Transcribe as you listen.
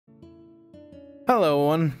Hello,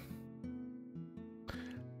 one.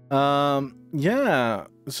 Yeah.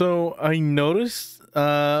 So I noticed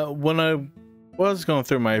when I was going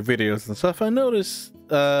through my videos and stuff, I noticed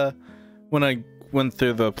when I went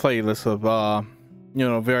through the playlist of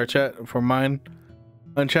VR chat for mine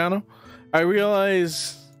on channel, I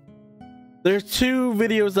realized there's two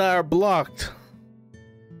videos that are blocked.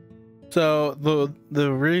 So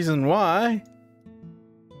the reason why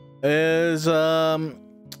is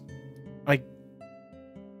I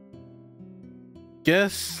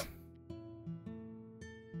guess,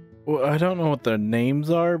 well, I don't know what their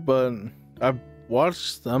names are, but I've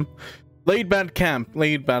watched them. Laid Back Camp.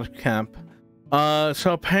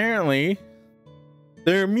 So apparently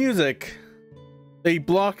their music, they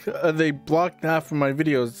blocked half of my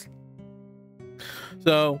videos.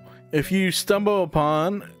 So if you stumble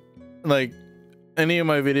upon like any of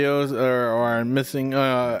my videos or are missing,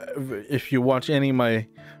 if you watch any of my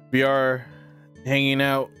VR hanging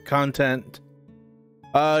out content,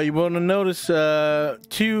 you will notice 2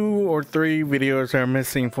 or 3 videos are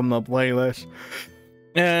missing from the playlist,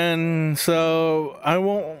 and so I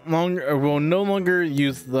will no longer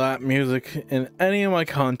use that music in any of my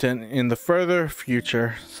content in the further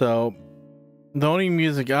future. So the only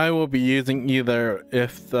music I will be using, either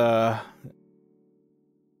if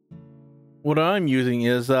what I'm using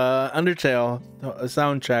is Undertale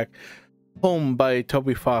soundtrack, Home by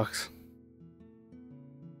Toby Fox.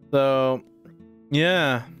 So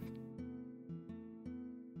yeah.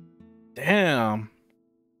 Damn.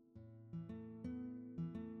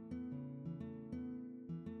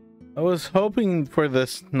 I was hoping for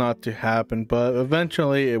this not to happen, but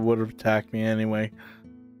eventually it would have attacked me anyway.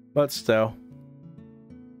 But still.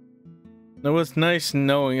 It was nice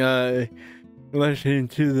knowing, listening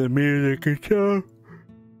to the music and stuff.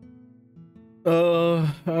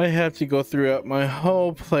 I have to go throughout my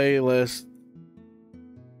whole playlist,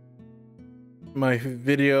 my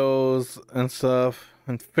videos and stuff,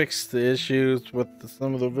 and fix the issues with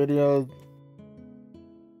some of the videos.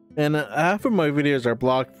 And half of my videos are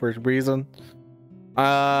blocked for a reason.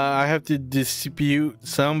 I have to dispute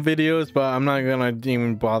some videos, but I'm not gonna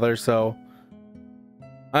even bother, so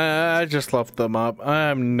I just left them up. I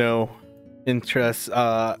have no interest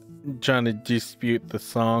trying to dispute the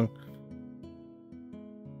song.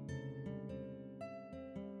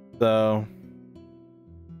 So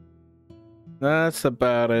that's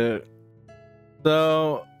about it.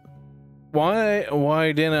 So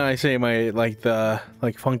why didn't I say my like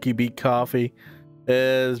funky beat coffee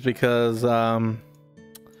is because I'm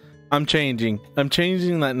changing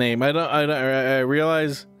that name. I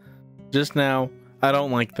realize just now I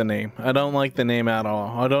don't like the name. I don't like the name at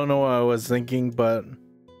all. I don't know what I was thinking, but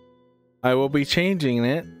I will be changing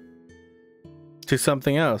it to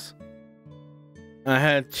something else. I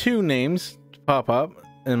had 2 names pop up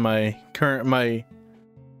in my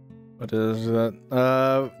what is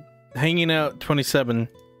that? Hanging Out 27,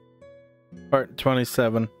 part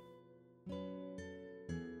 27.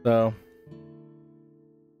 So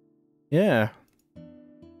yeah.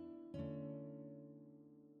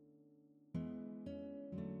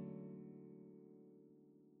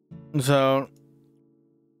 So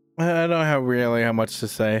I don't have really how much to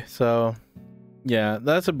say. So yeah,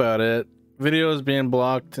 that's about it. Videos being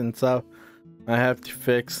blocked and stuff I have to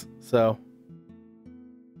fix. So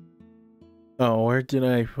oh, where did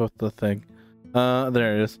I put the thing?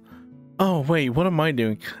 There it is. Oh wait, what am I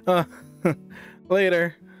doing?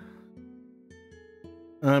 Later.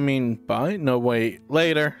 I mean, bye? No, wait,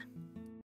 later.